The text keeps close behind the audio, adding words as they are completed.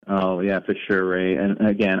Yeah, for sure, Ray. And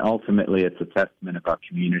again, ultimately, it's a testament of our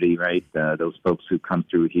community, right? Those folks who come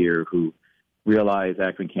through here who realize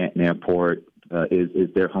Akron Canton Airport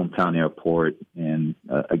is their hometown airport. And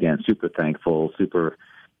again, super thankful, super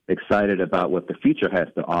excited about what the future has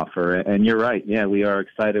to offer. And you're right. Yeah, we are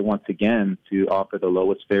excited once again to offer the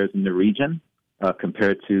lowest fares in the region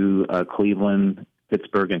compared to Cleveland,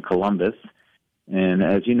 Pittsburgh, and Columbus. And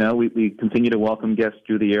as you know, we continue to welcome guests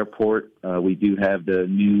through the airport. We do have the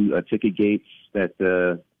new ticket gates that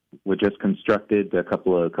were just constructed a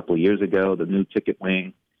couple of years ago. The new ticket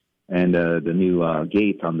wing and the new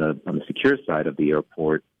gate on the secure side of the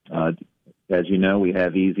airport. As you know, we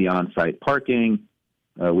have easy on-site parking.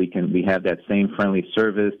 We have that same friendly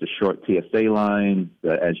service, the short TSA line.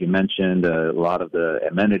 As you mentioned, a lot of the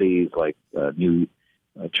amenities like new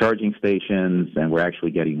charging stations, and we're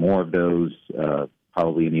actually getting more of those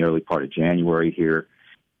probably in the early part of January here.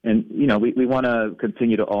 And, we want to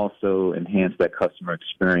continue to also enhance that customer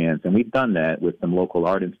experience, and we've done that with some local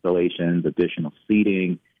art installations, additional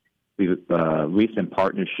seating. Recent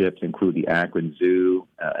partnerships include the Akron Zoo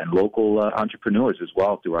and local entrepreneurs as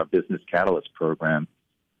well through our Business Catalyst program.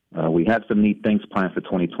 We have some neat things planned for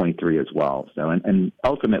 2023 as well. So, and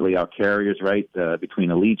ultimately our carriers, right, between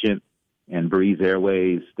Allegiant and Breeze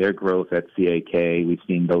Airways, their growth at CAK, we've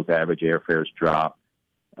seen those average airfares drop,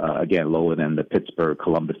 again, lower than the Pittsburgh,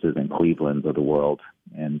 Columbuses, and Clevelands of the world.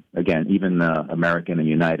 And again, even American and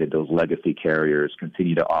United, those legacy carriers,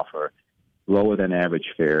 continue to offer lower than average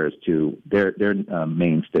fares to their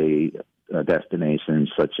mainstay destinations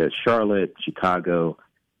such as Charlotte, Chicago,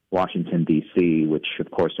 Washington, D.C., which,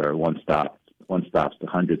 of course, are one-stops to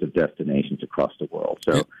hundreds of destinations across the world.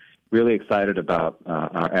 So really excited about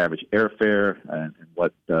our average airfare and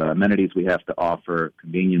what amenities we have to offer,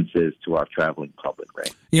 conveniences to our traveling public,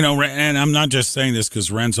 right? And I'm not just saying this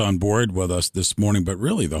because Ren's on board with us this morning, but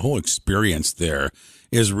really the whole experience there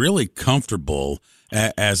is really comfortable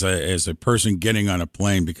as a person getting on a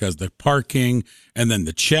plane, because the parking and then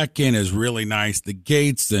the check-in is really nice, the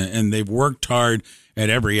gates, and they've worked hard at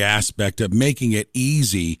every aspect of making it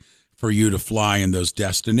easy for you to fly in those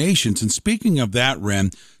destinations. And speaking of that, Ren,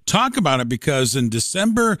 talk about it, because in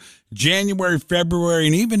December, January, February,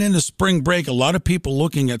 and even into spring break, a lot of people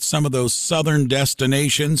looking at some of those southern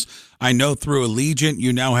destinations. I know through Allegiant,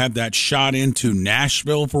 you now have that shot into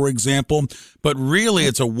Nashville, for example, but really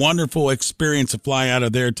it's a wonderful experience to fly out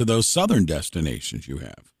of there to those southern destinations you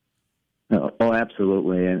have. Oh,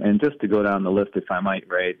 absolutely. And just to go down the list, if I might,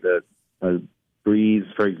 Ray, the Breeze,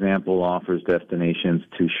 for example, offers destinations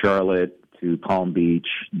to Charlotte, to Palm Beach,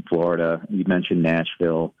 in Florida. You mentioned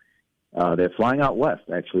Nashville. They're flying out west,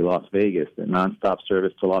 actually, Las Vegas. The nonstop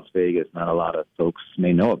service to Las Vegas, not a lot of folks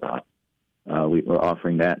may know about. We're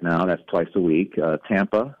offering that now. That's twice a week.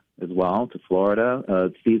 Tampa as well, to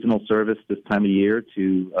Florida. Seasonal service this time of year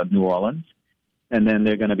to New Orleans. And then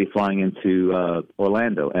they're going to be flying into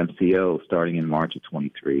Orlando, MCO, starting in March of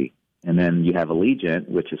 23. And then you have Allegiant,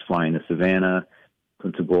 which is flying to Savannah,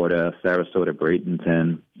 Punta Gorda, Sarasota,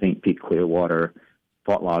 Bradenton, St. Pete, Clearwater,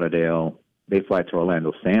 Fort Lauderdale. They fly to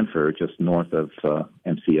Orlando, Sanford, just north of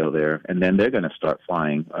MCO there. And then they're going to start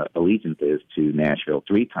flying, Allegiant is, to Nashville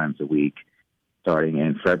 3 times a week, starting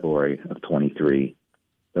in February of 23.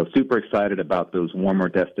 So super excited about those warmer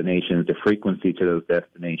destinations, the frequency to those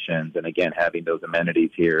destinations, and again, having those amenities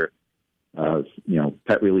here.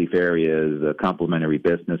 Pet relief areas, a complimentary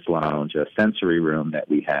business lounge, a sensory room that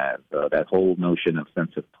we have, that whole notion of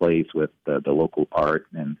sense of place with the local art,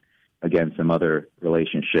 and again, some other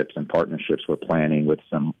relationships and partnerships we're planning with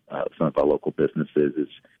some of our local businesses is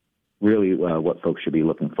really what folks should be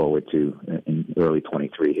looking forward to in early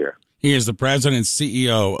 23 here. He is the president and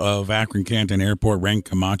CEO of Akron Canton Airport, Ren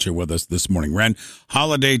Camacho, with us this morning. Ren,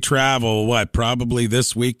 holiday travel, probably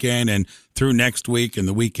this weekend and through next week and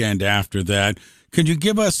the weekend after that. Could you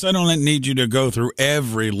give us, I don't need you to go through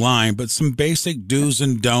every line, but some basic do's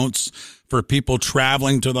and don'ts for people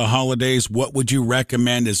traveling to the holidays? What would you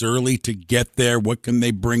recommend as early to get there? What can they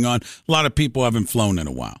bring on? A lot of people haven't flown in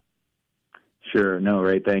a while. Sure. No,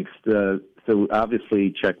 Ray, thanks. So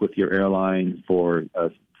obviously check with your airline for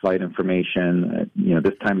flight information.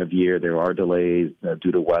 This time of year there are delays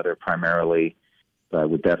due to weather primarily. So I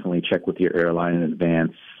would definitely check with your airline in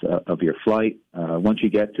advance of your flight. Once you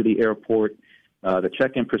get to the airport, the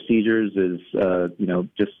check-in procedures is,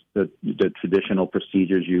 just the traditional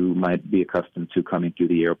procedures you might be accustomed to coming through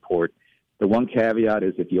the airport. The one caveat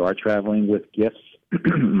is if you are traveling with gifts,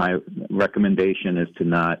 my recommendation is to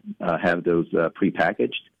not have those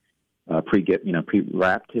prepackaged.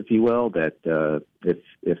 Pre-wrapped, if you will, that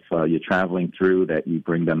if you're traveling through, that you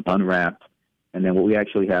bring them unwrapped And then we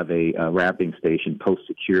actually have a wrapping station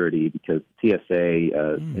post-security because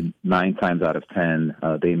TSA, 9 times out of 10,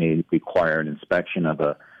 they may require an inspection of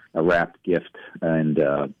a wrapped gift, and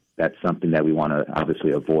that's something that we want to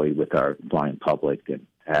obviously avoid with our blind public, and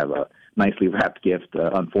have a nicely wrapped gift,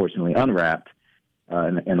 unfortunately unwrapped.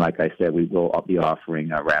 And like I said, we will be offering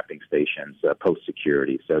wrapping stations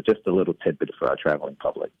post-security. So just a little tidbit for our traveling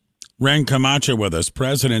public. Ren Camacho with us,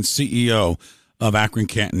 President, CEO of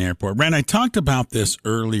Akron-Canton Airport. Ren, I talked about this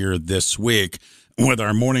earlier this week with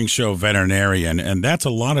our morning show veterinarian, and that's a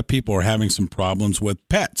lot of people are having some problems with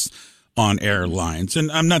pets on airlines.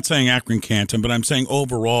 And I'm not saying Akron-Canton, but I'm saying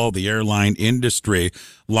overall the airline industry,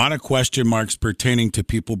 a lot of question marks pertaining to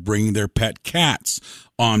people bringing their pet cats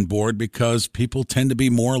on board because people tend to be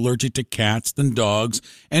more allergic to cats than dogs.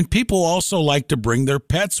 And people also like to bring their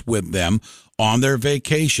pets with them on their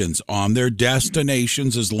vacations, on their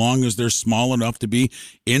destinations, as long as they're small enough to be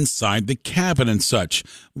inside the cabin and such.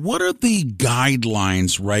 What are the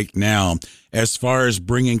guidelines right now as far as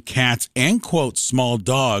bringing cats and, quote, small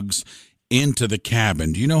dogs into the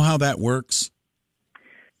cabin? Do you know how that works?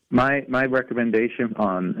 My recommendation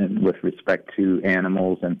with respect to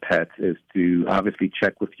animals and pets is to obviously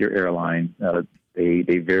check with your airline.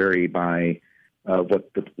 They vary by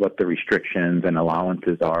what the restrictions and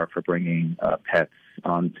allowances are for bringing pets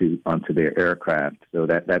onto their aircraft. So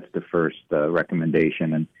that's the first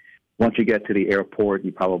recommendation. And once you get to the airport,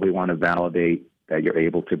 you probably want to validate that you're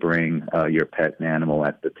able to bring your pet and animal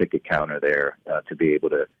at the ticket counter there to be able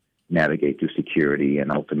to navigate through security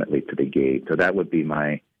and ultimately to the gate. So that would be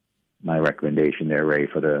my recommendation there, Ray,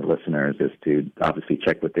 for the listeners, is to obviously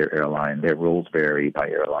check with their airline. Their rules vary by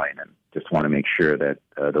airline, and just want to make sure that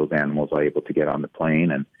those animals are able to get on the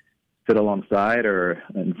plane and sit alongside or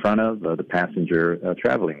in front of the passenger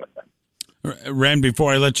traveling with them. Ren,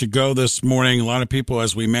 before I let you go this morning, a lot of people,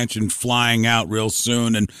 as we mentioned, flying out real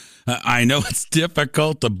soon, and I know it's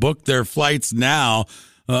difficult to book their flights now,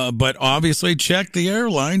 but obviously check the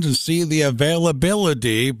airlines and see the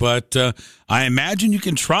availability. But I imagine you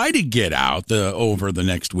can try to get out over the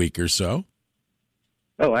next week or so.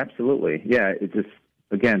 Oh, absolutely. Yeah, it just,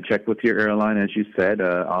 again, check with your airline. As you said,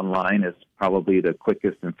 online is probably the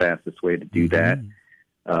quickest and fastest way to do that.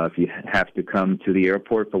 If you have to come to the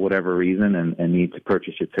airport for whatever reason and need to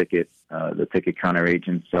purchase your ticket, the ticket counter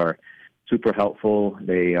agents are super helpful.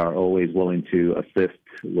 They are always willing to assist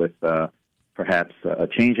with perhaps a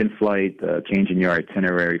change in flight, a change in your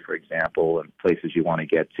itinerary, for example, and places you want to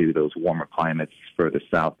get to, those warmer climates further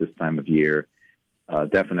south this time of year.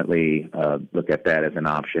 Definitely look at that as an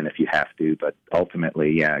option if you have to. But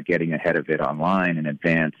ultimately, yeah, getting ahead of it online in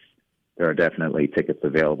advance, there are definitely tickets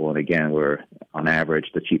available. And again, we're on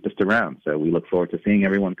average the cheapest around. So we look forward to seeing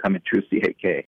everyone coming through CAK.